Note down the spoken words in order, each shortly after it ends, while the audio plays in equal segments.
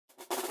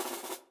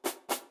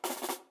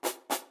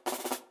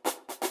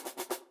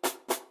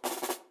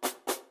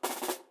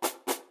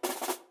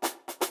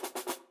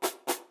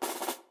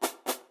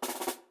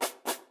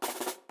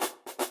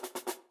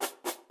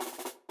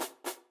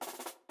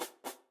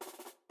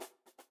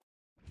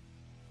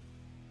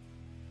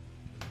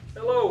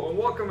Hello and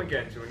welcome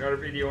again to another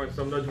video on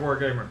Some Dutch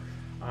Wargamer.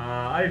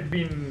 I've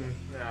been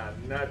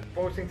not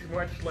posting too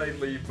much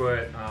lately,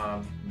 but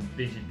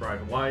busy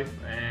private life,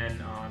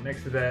 and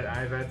next to that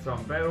I've had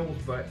some battles,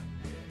 but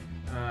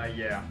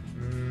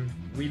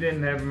we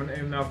didn't have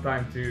enough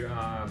time to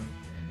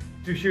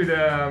shoot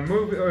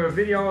a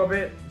video of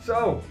it.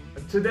 So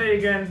today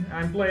again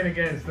I'm playing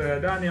against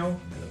Daniel,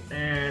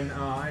 and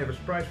I have a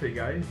surprise for you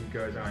guys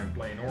because I'm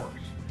playing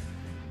Orks,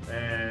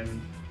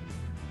 and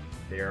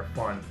they are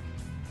fun.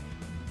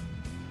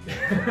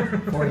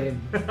 For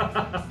him.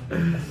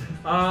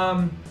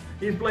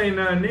 He's playing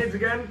Nids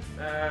again.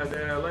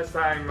 The last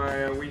time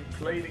we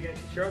played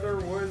against each other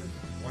was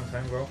one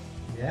time ago.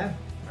 Yeah.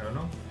 I don't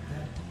know.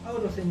 Oh,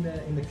 it was in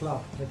the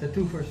club with the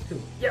 2 vs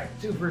 2. Yeah,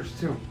 2 vs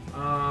 2.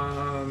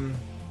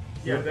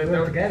 We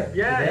were together.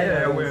 Yeah,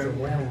 Together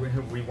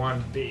we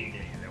won big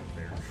out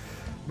there.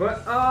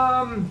 But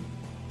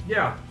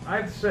yeah, I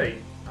have to say,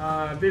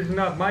 this is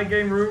not my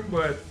game room,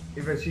 but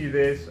if I see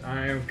this,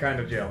 I am kind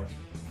of jealous.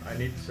 I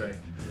need to say.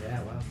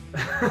 Yeah, well.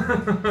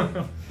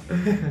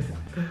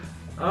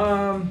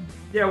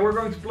 Yeah, we're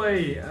going to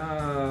play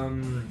a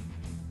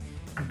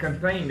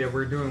campaign that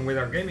we're doing with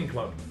our gaming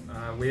club.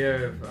 We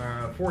have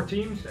 4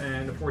 teams,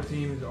 and the 4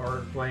 teams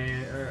are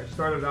playing.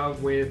 Started out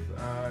with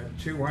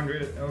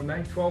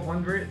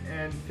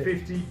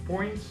 1,250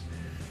 points,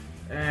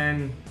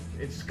 and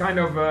it's kind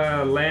of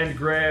a land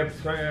grab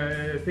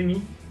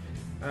thingy.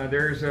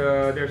 There's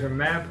a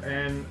map,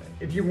 and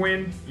if you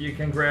win, you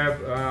can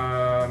grab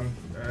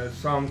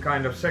some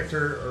kind of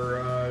sector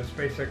or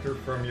space sector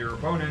from your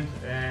opponent,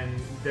 and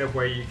that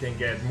way you can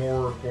get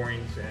more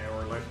points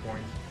or less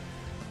points.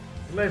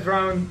 Last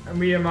round,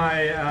 me and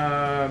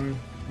my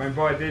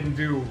boy didn't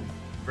do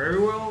very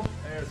well,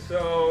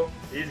 so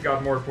he's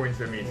got more points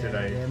than me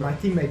today. Yeah, my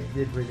teammate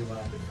did really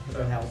well.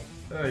 That helped.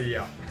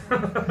 Yeah.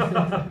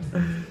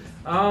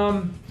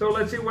 So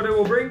let's see what it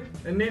will bring.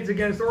 Nids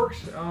against Orks.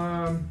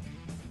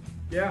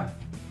 Yeah,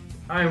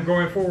 I am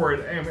going forward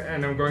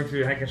and I'm going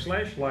to hack and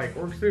slash like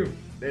Orks do.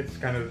 That's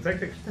kind of the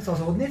tactics. That's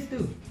also what Nids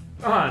do.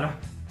 No,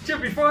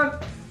 should be fun.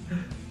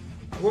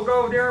 We'll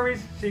go with the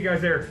armies. See you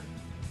guys there.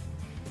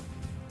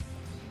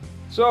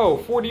 So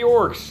for the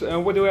Orks,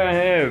 what do I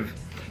have?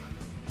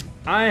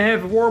 I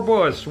have a war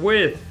boss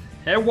with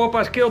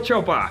Wappa Skill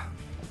Choppa.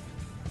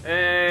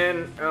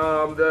 And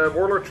the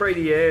warlord trait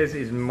he has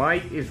is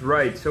might is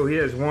right, so he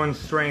has 1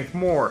 strength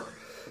more.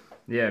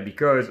 Yeah,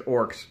 because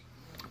Orks.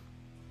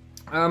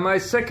 My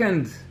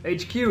second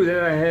HQ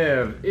that I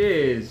have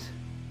is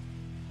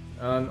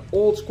an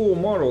old school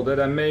model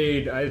that I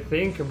made, I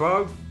think,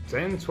 about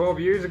 10-12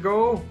 years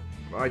ago.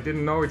 I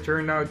didn't know it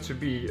turned out to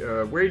be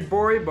a weird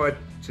boy, but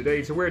today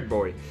it's a weird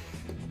boy.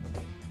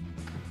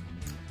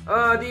 The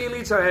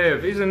elites I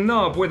have is a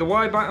nub with a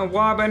Y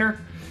banner,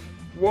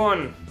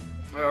 1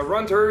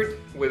 run turret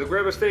with a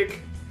grabber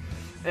stick,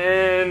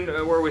 and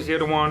where was the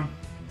other one?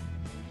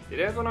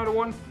 Did I have another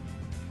one?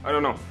 I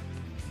don't know.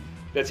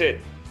 That's it.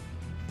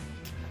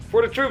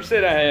 For the troops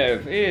that I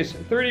have is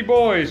 30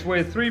 boys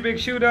with 3 big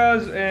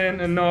shooters and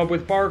a nub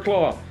with power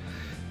claw.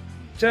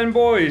 10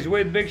 boys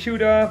with big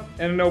shooter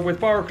and a nub with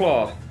power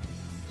claw.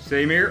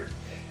 Same here.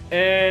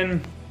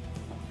 And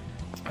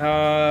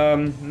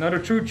another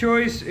true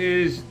choice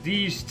is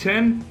these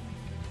 10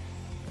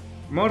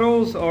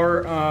 models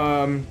are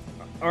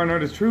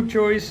another troop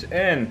choice.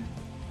 And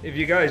if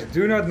you guys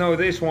do not know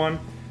this one,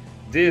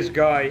 this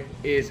guy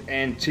is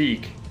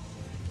antique.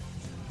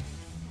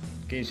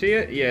 Can you see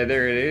it? Yeah,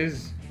 there it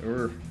is.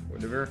 Or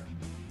whatever.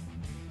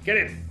 Get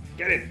it!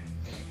 Get it!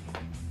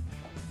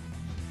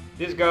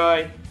 This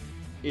guy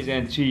is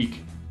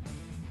antique.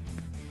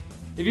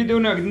 If you do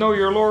not know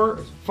your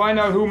lore, find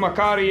out who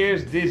Makari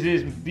is. This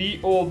is the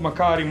old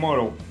Makari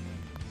model.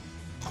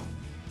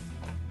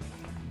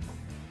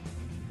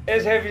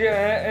 As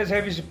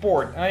heavy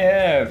support, I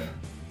have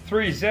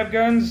 3 Zap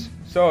guns,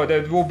 so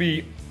that will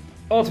be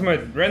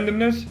ultimate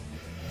randomness.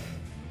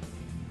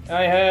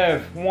 I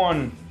have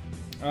 1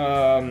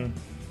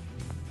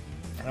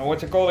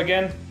 what's it called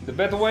again? The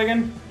battle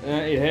wagon.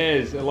 It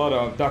has a lot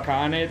of Daka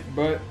on it,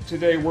 but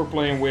today we're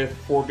playing with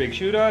 4 big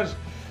shooters.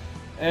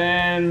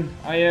 And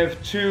I have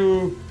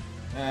 2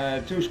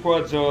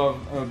 squads of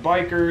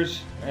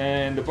bikers,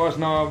 and the boss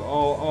knob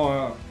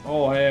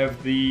all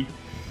have the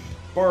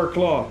power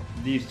claw.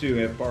 These 2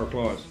 have power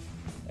claws.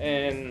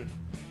 And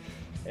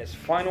as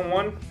final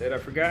one that I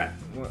forgot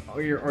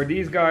are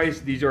these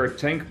guys. These are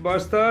tank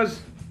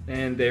busters,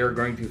 and they are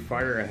going to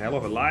fire a hell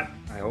of a lot,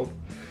 I hope.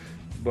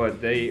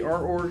 But they are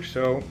Orks,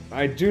 so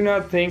I do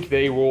not think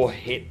they will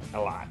hit a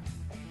lot.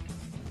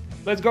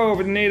 Let's go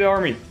over the Nid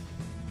army.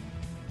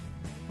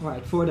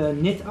 Alright, for the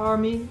Nid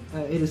army,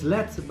 it is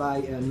led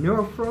by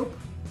Neurofrope.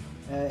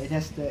 It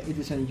is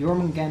a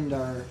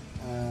Jormungandr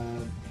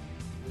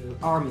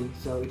army,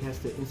 so it has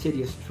the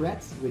Insidious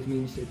Threat, which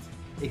means it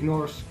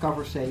ignores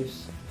cover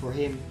saves for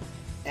him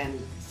and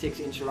 6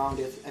 inch around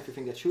it,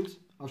 everything that shoots.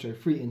 Oh, sorry,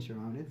 3 inch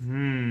around it.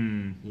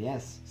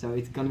 Yes, so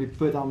it's gonna be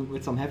put on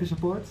with some heavy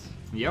supports.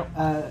 Yep.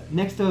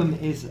 Next to him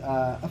is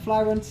a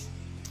Flyrant.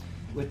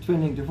 with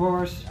Twinning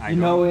Divorce. You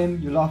know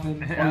him, you love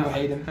him, or you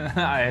hate him.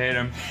 I hate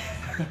him.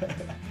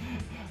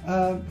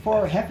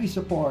 For heavy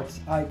support,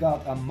 I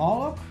got a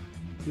Moloch.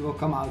 He will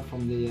come out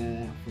from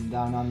the from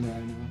down under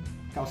and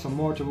cause some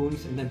mortar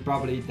wounds, and then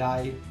probably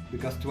die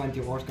because 20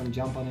 Orks gonna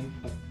jump on him.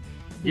 But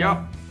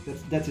yeah,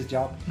 that's his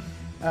job.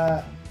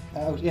 Oh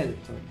yeah,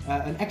 sorry.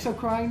 An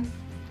Exocrine,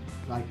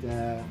 like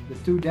the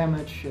 2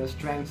 damage,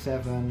 strength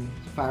 7,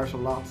 fires a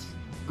lot,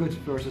 good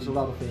versus a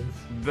lot of things.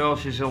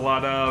 Belches a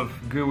lot of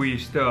gooey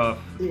stuff.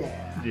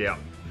 Yeah. Yeah.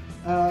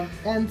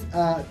 And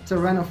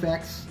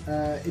Tyranids,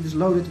 it is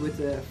loaded with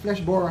a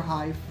Flesh Borer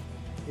Hive.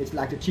 It's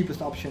like the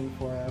cheapest option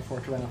for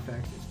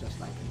Tyranids. It's just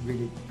like a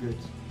really good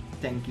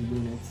tanky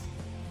unit.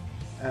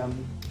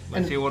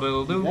 Let's see what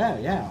it'll do.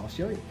 Yeah, I'll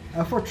show you.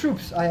 For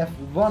troops, I have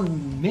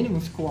 1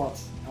 minimum squad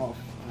of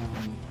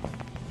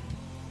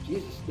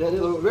Jesus, the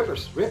little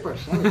rippers. Sorry. Oh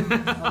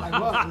my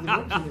god, the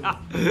rippers in them.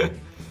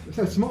 They're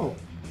so small.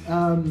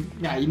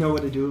 Yeah, you know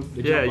what they do.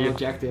 The job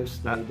objectives.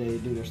 They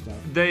do their stuff.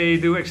 They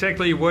do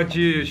exactly what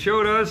you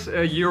showed us.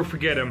 You'll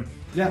forget them.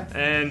 Yeah.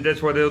 And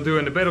that's what they'll do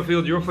in the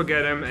battlefield. You'll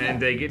forget them, and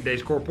they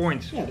score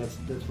points. Yeah,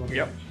 that's what.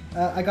 Yep.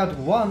 I got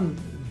 1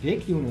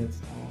 big unit.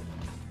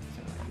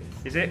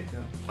 Is it?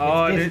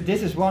 Yeah.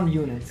 This is 1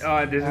 unit.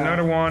 There's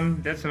another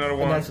one. That's another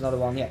one. And that's another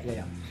one.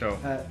 Yeah. So.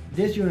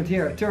 This unit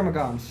here,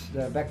 Thermagons,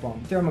 the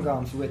backbone.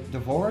 Thermagons with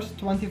Divorce,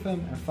 20 of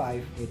them, and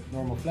 5 with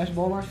normal Flesh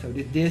Borer. So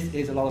this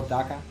is a lot of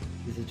Daka.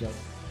 This is just.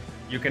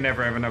 You can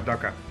never have enough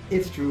Daka.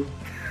 It's true.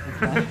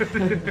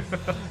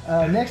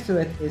 Next to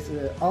it is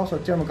also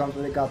Thermagons,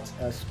 where they got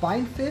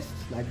Spine Fists,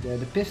 like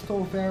the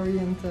pistol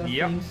variant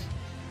things.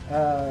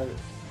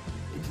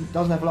 It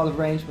doesn't have a lot of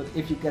range, but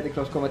if you get in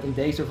close combat and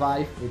they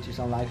survive, which is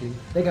unlikely,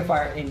 they can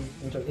fire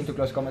into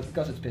close combat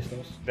because it's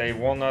pistols. They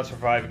will not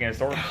survive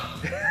against Orks.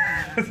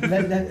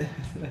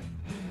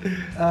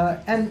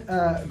 And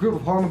a group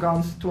of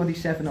Hormagons,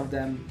 27 of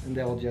them, and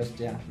they'll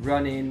just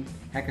run in,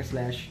 hack and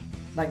slash,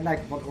 like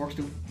what Orks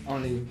do,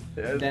 only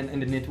then in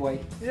the knit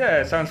way.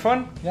 Yeah, sounds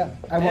fun. Yeah,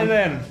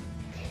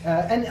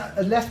 and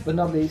last but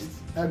not least,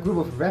 a group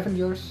of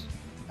Revengers.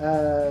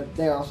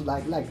 They are also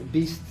like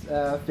beast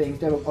things.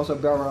 They will also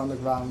burrow on the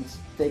ground,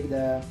 take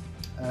the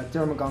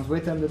Thermagons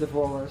with them, the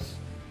Devourers.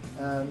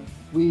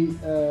 We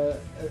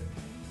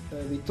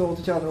told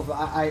each other,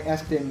 I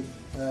asked him,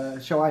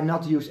 shall I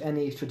not use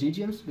any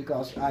stratagems,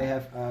 because I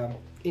have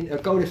in a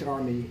Codex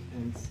army,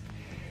 and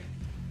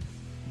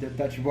the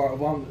Dutch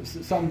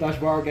some Dutch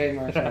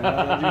wargamers, I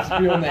don't use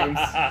real names,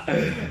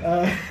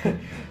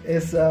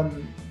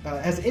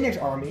 has an Index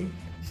army.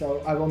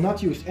 So I will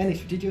not use any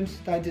stratagems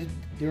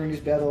during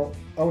this battle,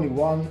 only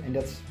 1, and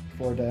that's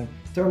for the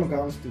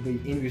Thermagons to be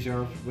in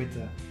reserve with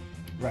the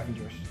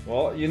Ravengers.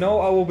 Well, you know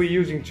I will be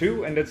using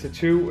 2, and that's the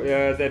 2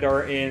 that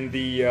are in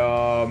the,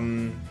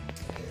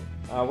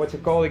 what's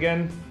it called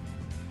again?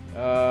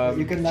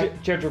 You can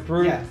Chapter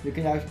Proof. Yeah, you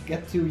can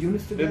get 2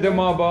 units together. The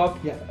mob up,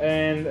 yeah.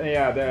 And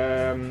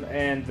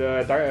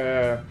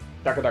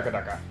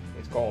Daka,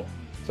 it's called.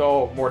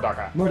 So, more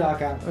Daka. More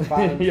Daka,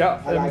 fine.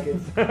 Yeah. I like it.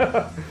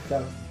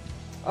 So.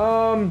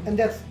 And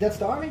that's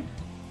the army.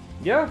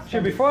 Yeah,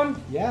 should be fun.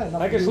 Yeah,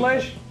 like a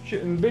slash,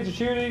 bit of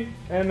shooting,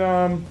 and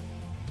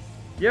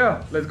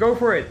yeah, let's go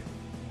for it.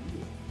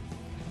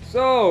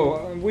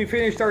 So we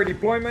finished our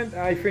deployment.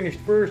 I finished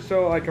first,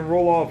 so I can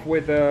roll off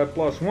with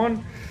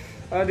 +1.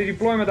 The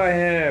deployment I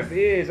have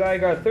is I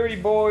got 30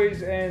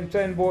 boys and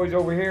 10 boys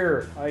over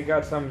here. I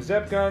got some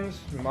Zep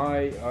guns.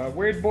 My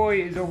weird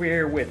boy is over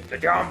here with the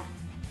jump.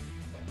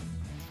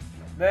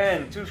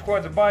 Then 2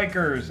 squads of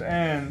bikers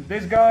and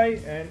this guy,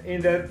 and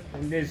in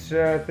this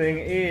thing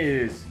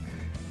is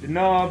the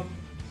knob,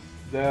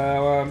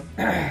 the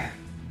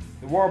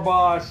war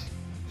boss,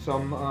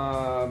 some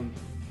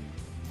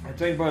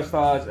tank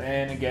bastards,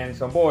 and again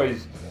some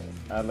boys.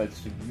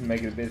 Let's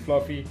make it a bit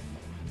fluffy.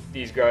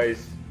 These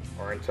guys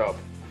are on top.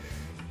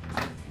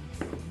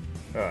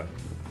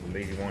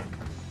 Lazy one.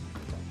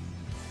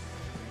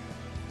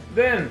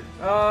 Then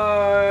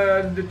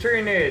the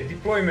Tyranid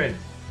deployment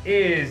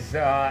is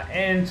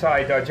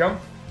anti-dodge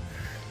jump.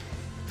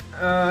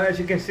 As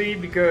you can see,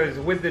 because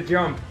with the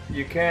jump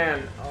you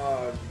can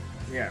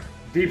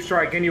deep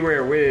strike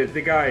anywhere with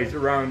the guys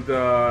around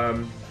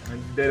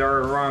that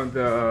are around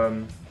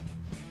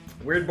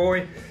Weird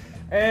Boy,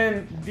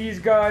 and these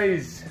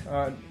guys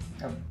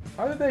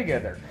how did they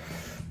get there?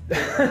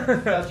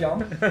 That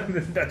jump.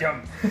 That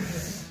jump.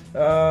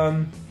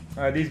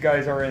 These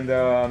guys are in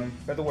the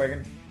battle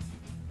wagon,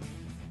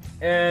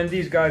 and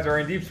these guys are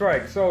in deep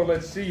strike. So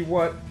let's see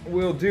what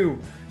we'll do.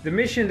 The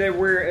mission that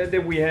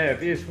we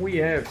have is we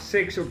have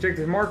 6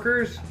 objective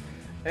markers,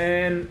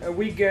 and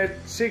we get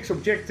 6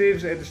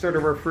 objectives at the start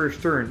of our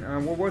first turn.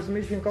 What was the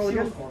mission called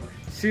again? Sealed orders.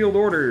 Sealed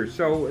orders.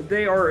 So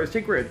they are a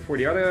secret for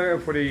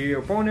the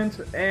opponent,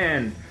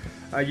 and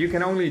you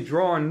can only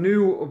draw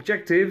new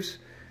objectives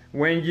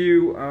when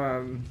you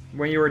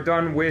are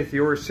done with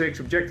your 6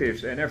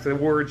 objectives, and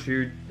afterwards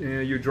you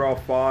draw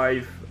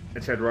 5,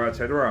 etc.,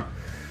 etc.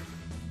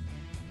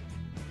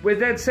 With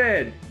that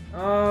said,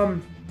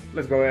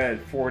 let's go ahead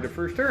for the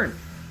first turn.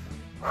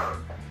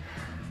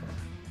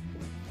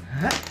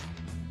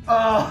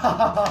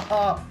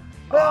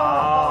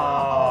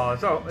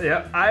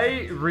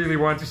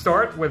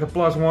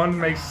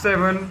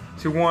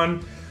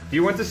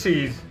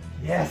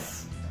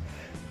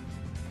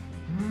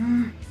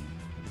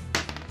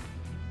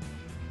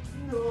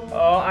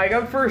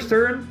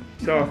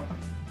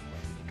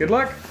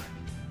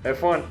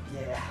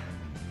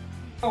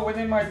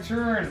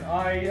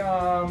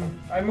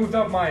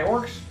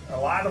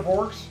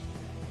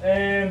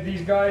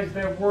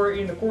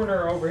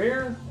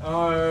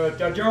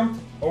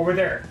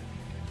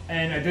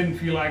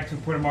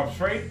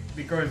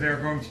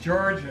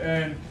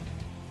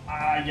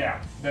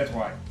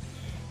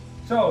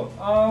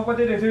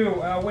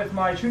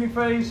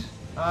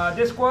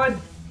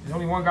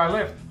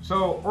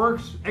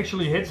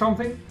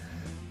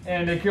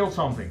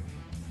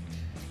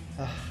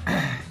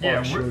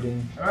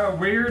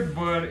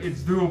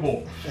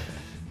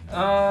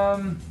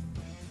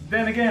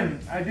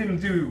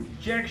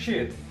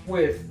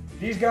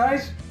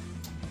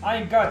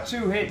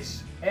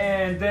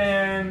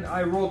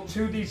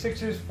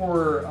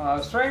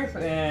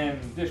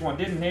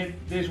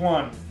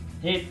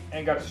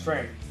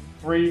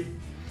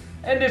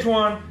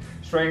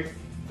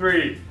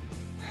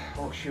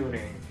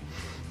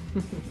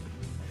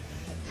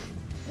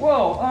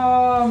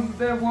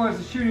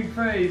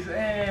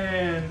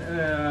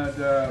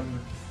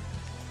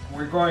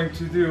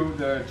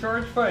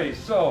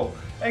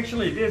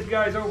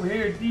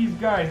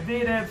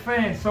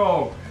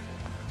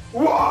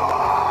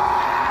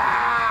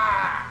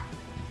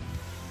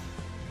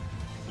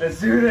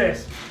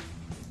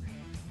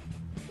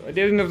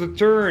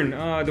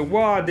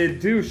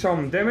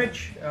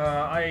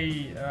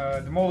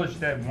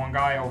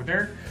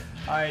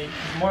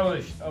 I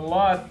demolished a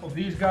lot of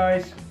these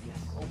guys.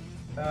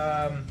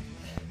 Yes.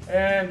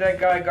 And that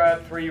guy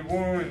got 3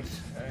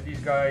 wounds.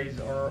 These guys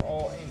are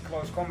all in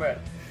close combat.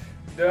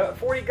 The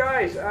 40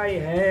 guys I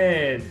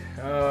had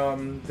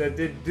that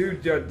did do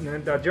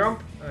that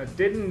jump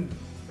didn't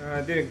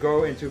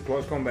go into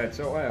close combat,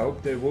 so I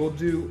hope they will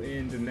do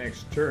in the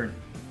next turn.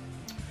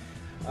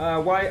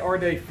 Why are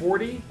they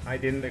 40? I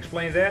didn't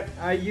explain that.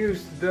 I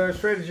used the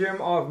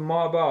stratagem of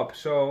mob up,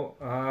 so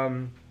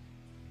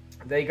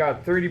they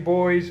got 30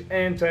 boys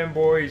and 10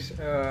 boys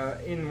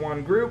in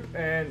one group,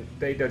 and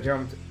they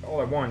jumped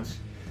all at once.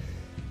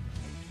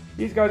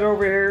 These guys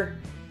over here,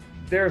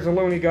 there's a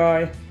lonely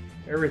guy.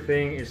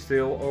 Everything is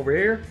still over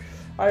here.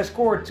 I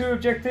scored 2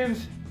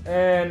 objectives,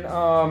 and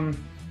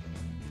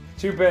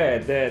too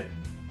bad that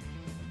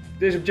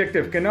this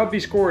objective cannot be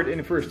scored in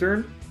the first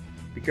turn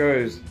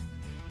because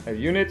I have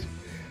units.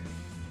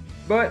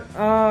 But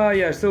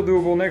yeah, still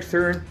doable next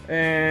turn.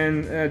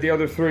 And the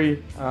other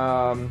 3,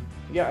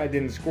 yeah, I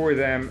didn't score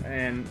them,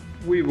 and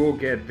we will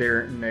get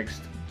there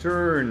next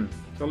turn.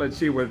 So let's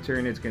see what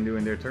Tyranids can do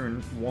in their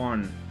turn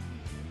 1.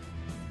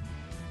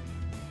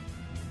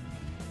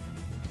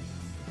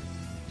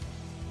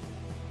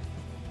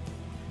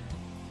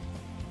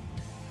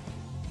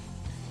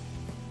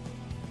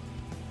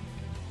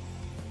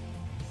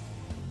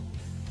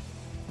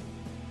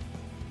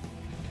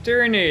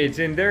 Tyranids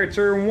in their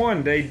turn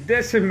 1, they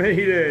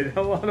decimated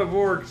a lot of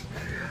orcs.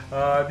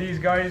 These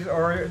guys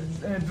are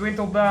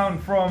dwindled down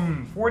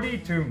from 40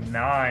 to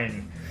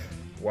 9.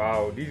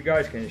 Wow, these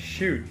guys can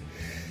shoot.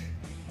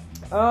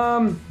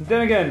 Then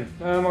again,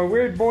 my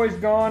weird boy's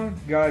gone.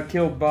 Got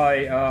killed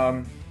by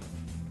I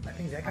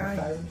think that guy.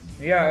 Tyrants?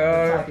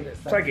 Yeah,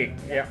 psychic.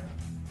 Yeah.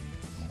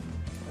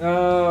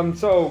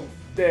 So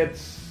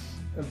that's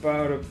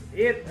about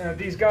it.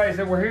 These guys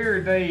that were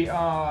here, they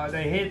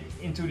hit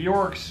into the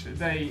orcs.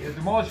 They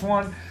demolished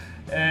one,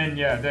 and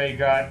yeah, they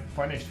got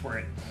punished for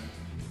it.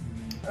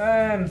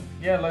 And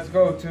yeah, let's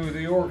go to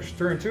the orcs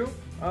turn 2.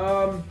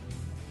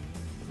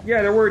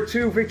 Yeah, there were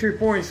 2 victory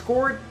points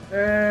scored,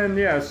 and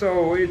yeah,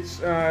 so it's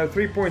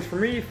 3 points for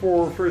me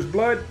for first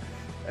blood,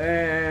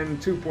 and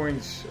 2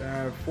 points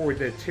for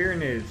the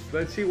Tyranids.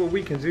 Let's see what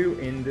we can do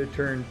in the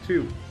turn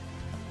 2.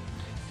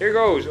 Here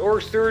goes,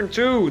 orcs turn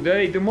 2.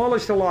 They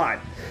demolished a lot.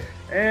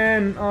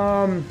 And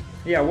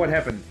yeah, what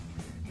happened?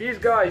 These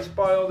guys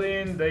piled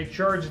in, they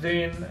charged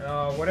in,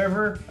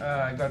 whatever.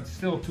 I got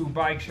still 2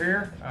 bikes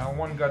here.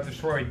 One got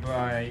destroyed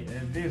by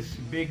this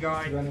big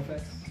guy.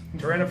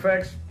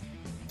 Tyranids.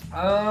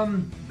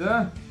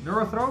 The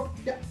Neurothrope,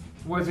 yeah,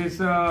 was his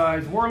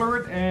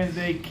warlord, and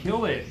they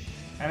killed it.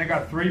 And I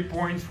got 3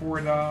 points for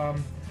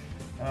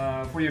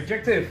the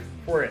objective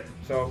for it.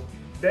 So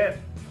that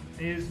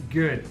is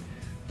good.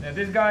 Now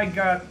this guy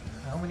got,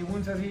 how many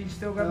wounds has he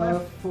still got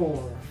left?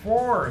 4.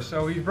 4,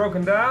 so he's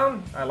broken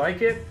down. I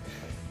like it.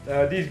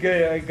 These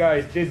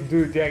guys didn't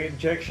do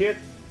jack shit.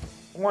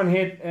 1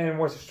 hit and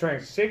was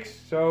strength 6,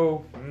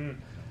 so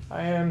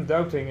I am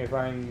doubting if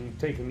I'm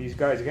taking these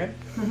guys again.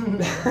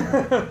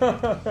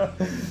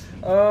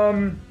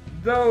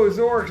 Those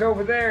orcs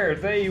over there,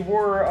 they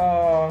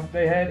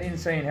had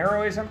insane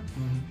heroism,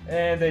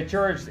 and they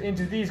charged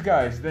into these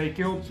guys. They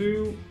killed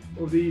 2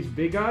 of these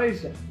big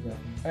guys,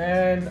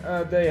 and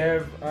they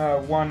have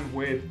 1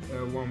 with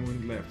 1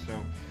 wound left. So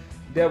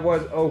that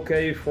was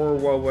okay for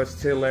what was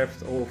still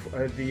left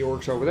of the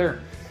orcs over there.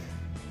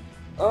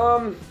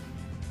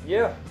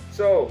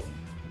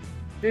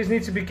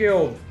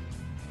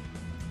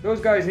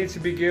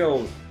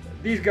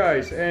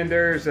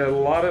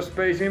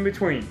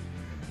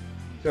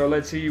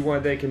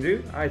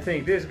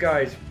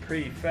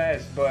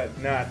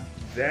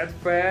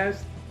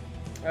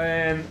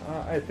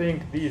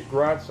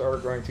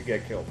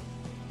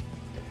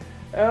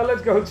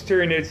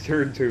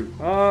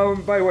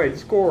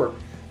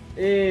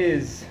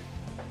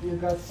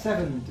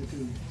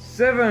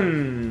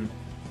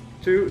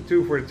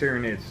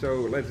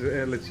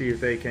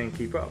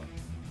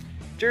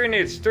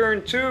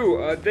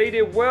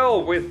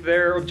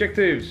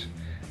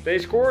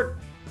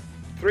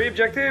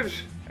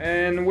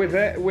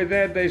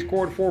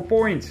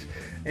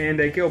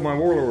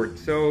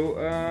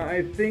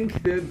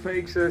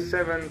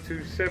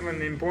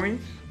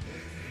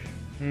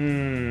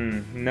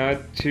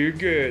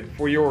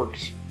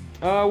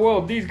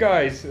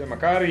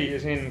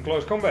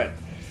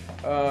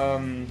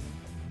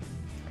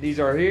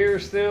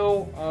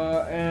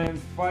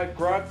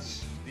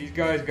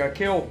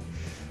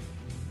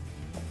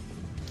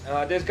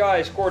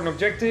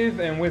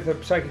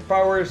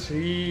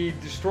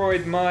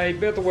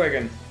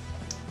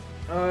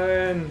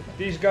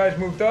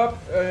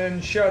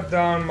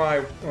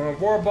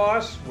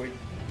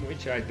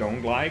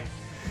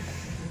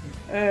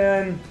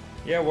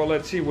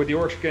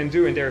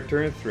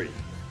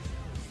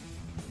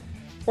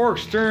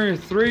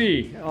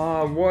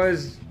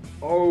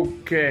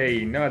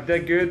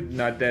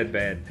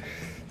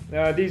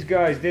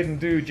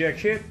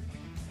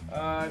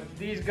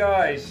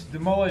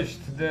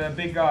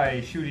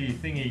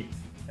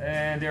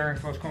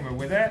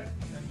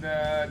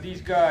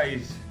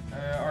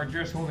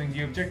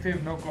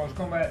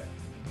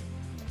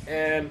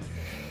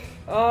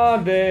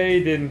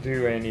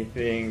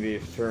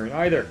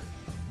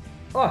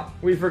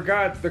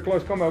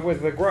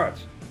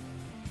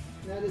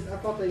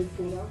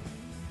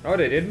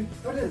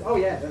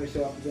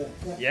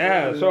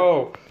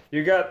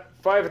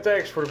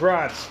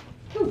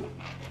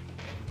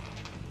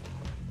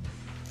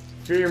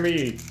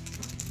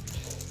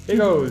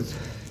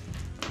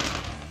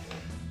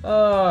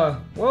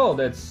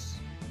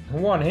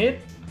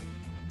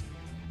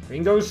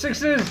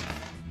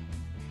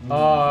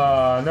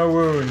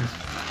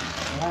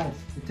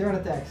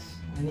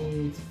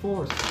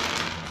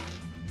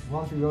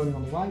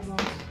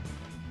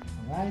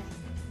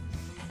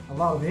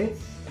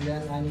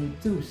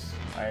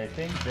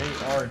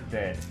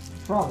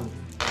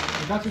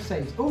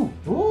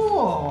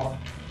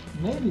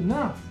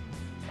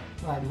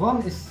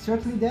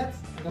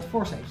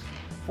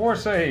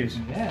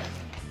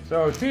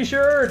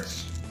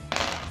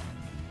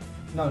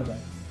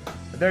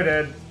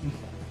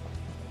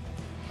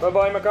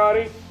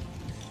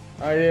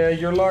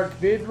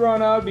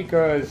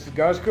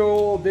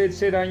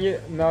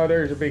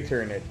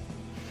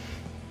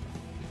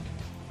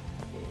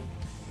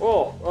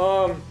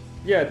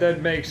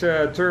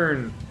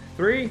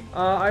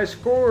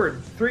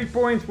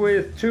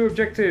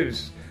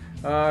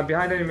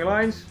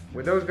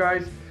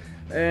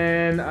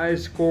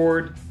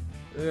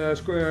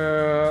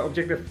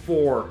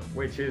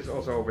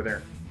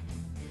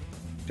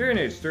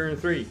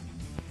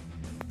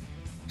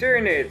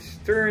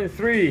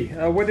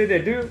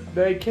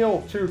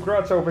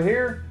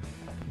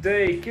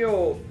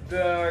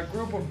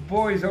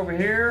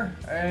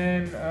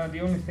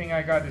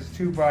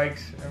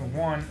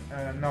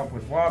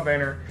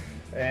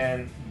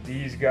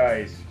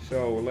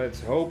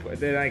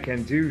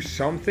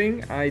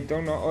 missing. I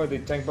don't know. Oh, the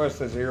tank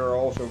busters here are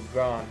also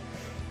gone.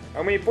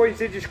 How many points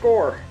did you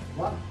score?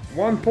 1.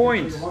 1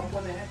 point. So you're 1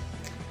 point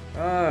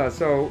ahead.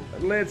 So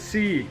let's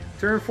see.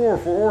 Turn 4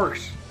 for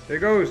Orks. There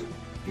goes.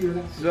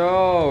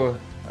 So,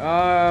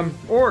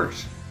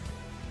 Orks.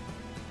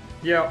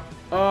 Yeah,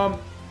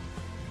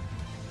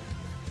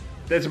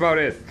 that's about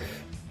it.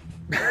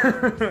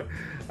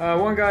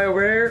 One guy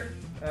over here,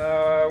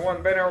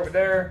 one banner over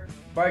there,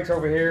 bikes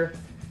over here,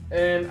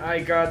 and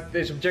I got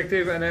this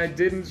objective and I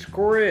didn't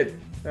score it.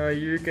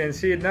 You can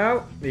see it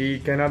now. He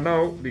cannot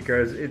know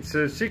because it's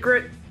a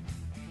secret.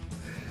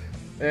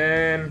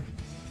 And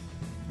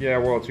yeah,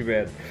 well, too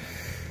bad.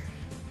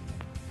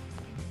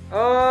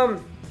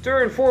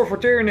 Turn 4 for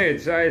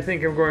Tyranids. I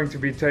think I'm going to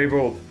be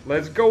tabled.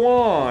 Let's go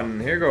on.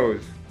 Here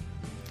goes.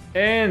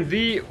 And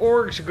the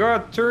Orks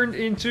got turned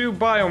into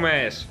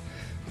biomass.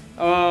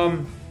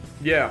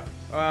 Yeah.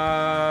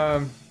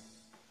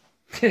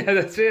 Yeah,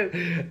 that's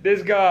it.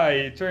 This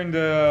guy turned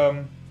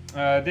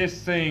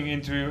this thing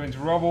into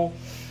rubble,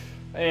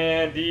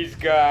 and he's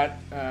got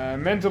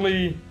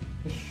mentally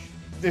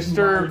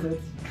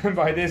disturbed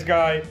by this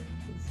guy.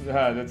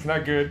 That's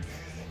not good.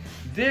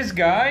 This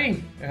guy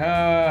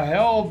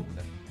held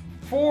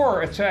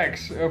 4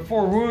 attacks,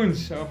 4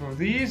 wounds off of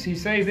these. He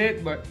saved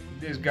it, but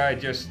this guy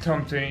just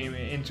thumped him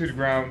into the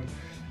ground,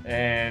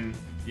 and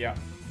yeah,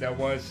 that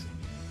was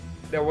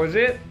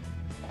it.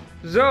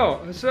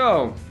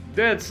 So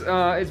that's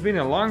it's been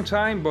a long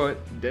time, but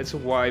that's a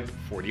wipe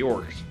for the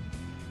Orks.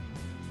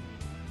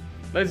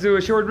 let's do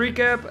a short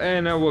recap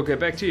and we'll get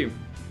back to you.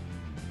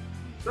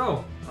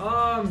 So,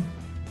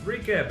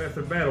 recap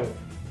after battle.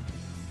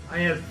 I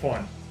had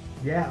fun.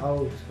 Yeah,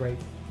 oh, it's great.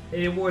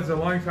 It was a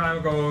long time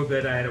ago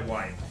that I had a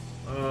wife.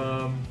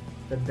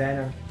 The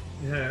banner.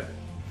 Yeah.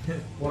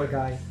 What a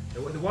guy.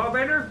 The wild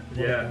banner? What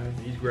Yeah,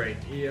 he's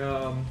great. He,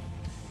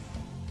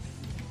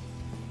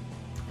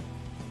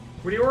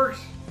 for the orcs,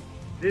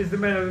 this is the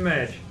man of the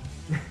match.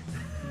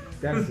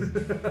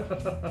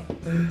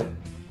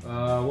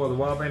 Well, the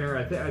wild banner,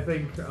 I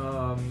think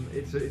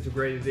it's a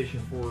great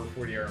addition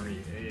for the army.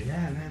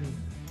 Yeah, man.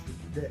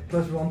 The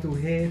 +1 to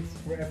hit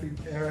for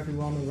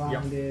everyone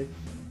around it.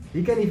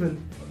 He can even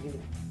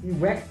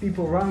whack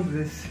people around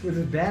with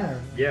his banner.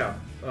 Yeah.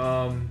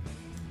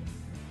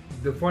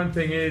 The fun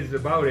thing is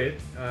about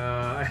it,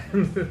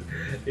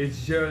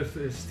 it's just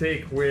a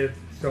stick with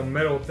some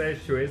metal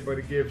attached to it, but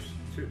it gives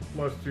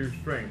 +2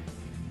 strength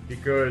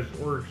because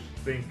orcs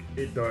think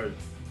it does,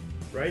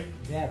 right?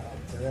 Yeah,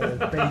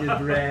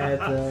 painted red.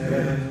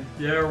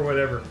 Yeah, or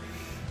whatever.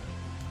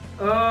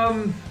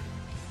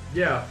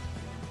 Yeah.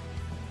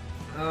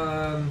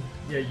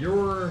 Yeah,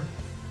 your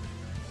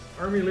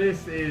army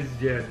list is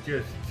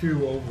just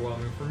too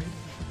overwhelming for me.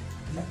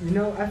 You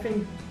know, I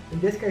think in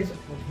this case,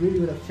 what really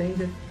would have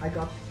changed it, I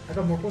got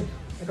more points.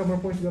 I got more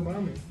points to build my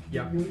army.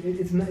 Yeah.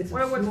 It's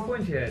What's the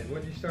point you had?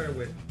 What did you start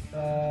with?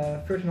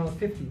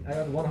 1350. I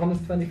got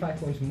 125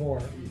 points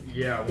more.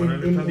 Yeah,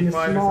 125 in a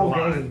small is a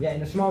lot. game. Yeah,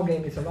 in a small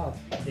game it's a lot.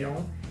 You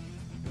know?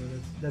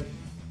 So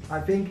I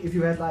think if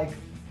you had like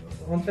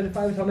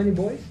 125 is how many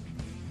boys?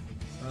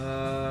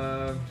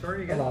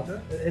 Sorry again? A lot.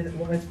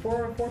 It's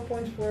 4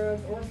 points for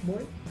an orc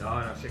boy?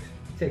 No, 6.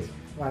 6.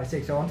 Right,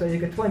 6. So until you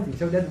get 20.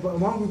 So that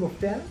one group of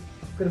 10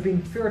 could have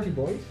been 30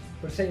 boys.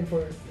 For the same if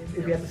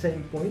we had the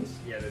same points.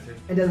 Yeah, that's it.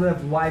 And that would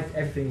have wiped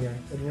everything here.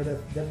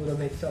 That would have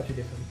made such a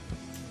difference.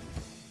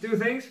 2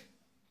 things.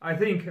 I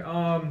think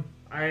I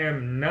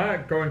am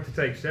not going to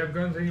take stab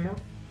guns anymore.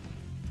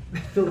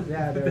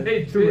 Yeah,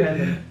 they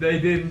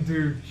didn't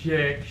do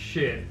jack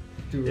shit.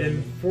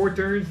 In 4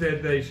 turns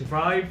that they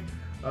survived,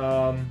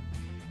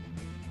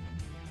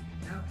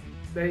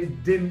 they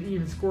didn't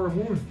even score a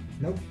wound.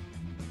 Nope.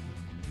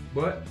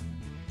 But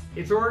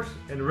it's orcs,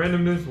 and the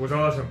randomness was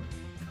awesome.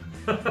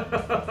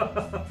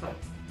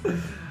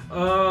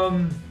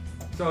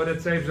 So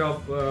that saves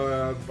up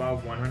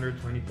about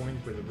 120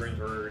 points with the Brins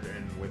Herd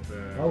and with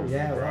the and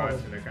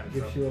that kind of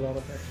gives stuff. you a lot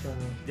of extra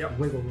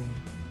wiggle room.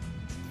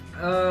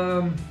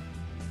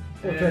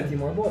 Or 20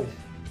 more boys.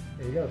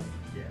 There you go.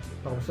 Yeah.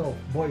 Problem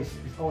solved. Boys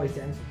is always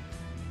the answer.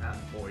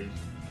 Boys.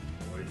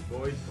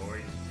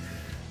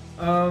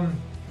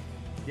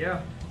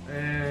 Yeah,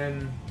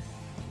 and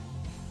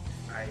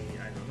I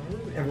don't know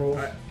really. And rolls,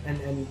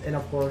 and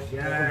of course,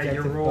 yeah,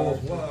 your rolls.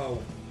 Whoa.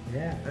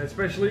 Yeah.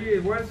 Especially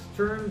it was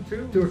turn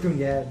 2. Turn,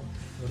 yeah.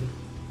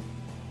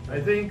 I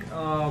think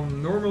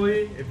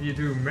normally if you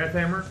do Meth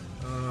Hammer,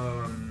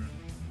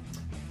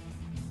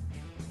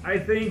 I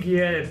think he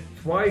had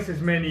twice as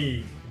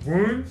many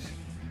wounds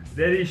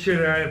that he should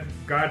have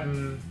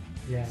gotten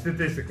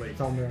statistically.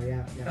 Somewhere,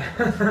 yeah.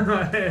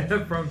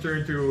 From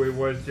turn 2, it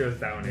was just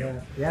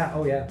downhill. Yeah.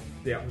 Oh yeah.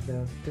 Yeah. It was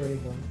the turning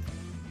point.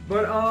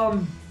 But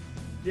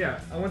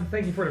yeah, I want to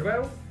thank you for the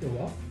battle. You're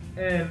welcome.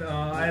 And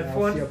I had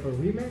fun. See you up for a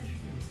rematch.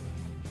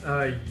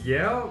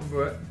 Yeah,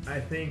 but I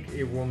think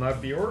it will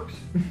not be orcs.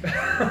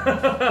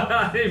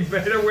 I'm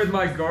better with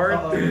my guard.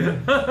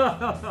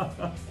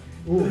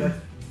 Ooh, but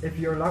if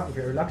you're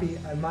lucky,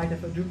 I might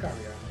have a Drukhari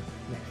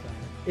next time.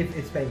 If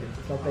it's painted.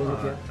 It's not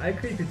painted yet. I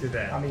creep you to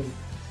that. I mean,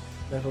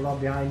 there's a lot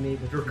behind me.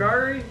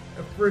 Drukhari,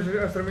 for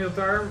the Astronomical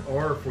Term,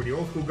 or for the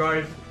old school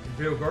guys,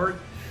 Imperial Guard.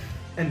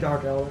 And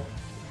Dark Elder.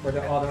 For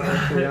the other old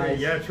school guys.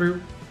 Yeah,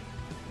 true.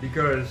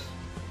 Because,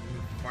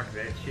 fuck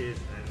that shit,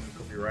 and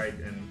copyright,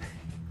 and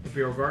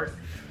Imperial Guard.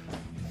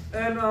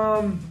 And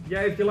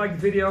yeah, if you like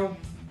the video,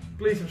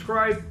 please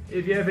subscribe.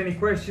 If you have any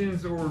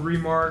questions or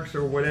remarks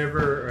or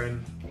whatever,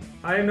 and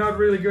I am not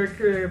really good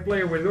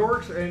player with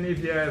orcs, and if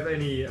you have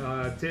any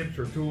tips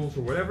or tools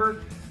or whatever,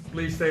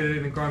 please state it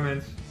in the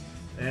comments,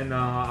 and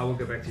I will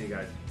get back to you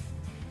guys.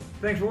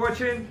 Thanks for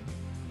watching.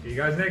 See you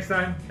guys next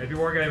time. Happy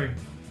wargaming.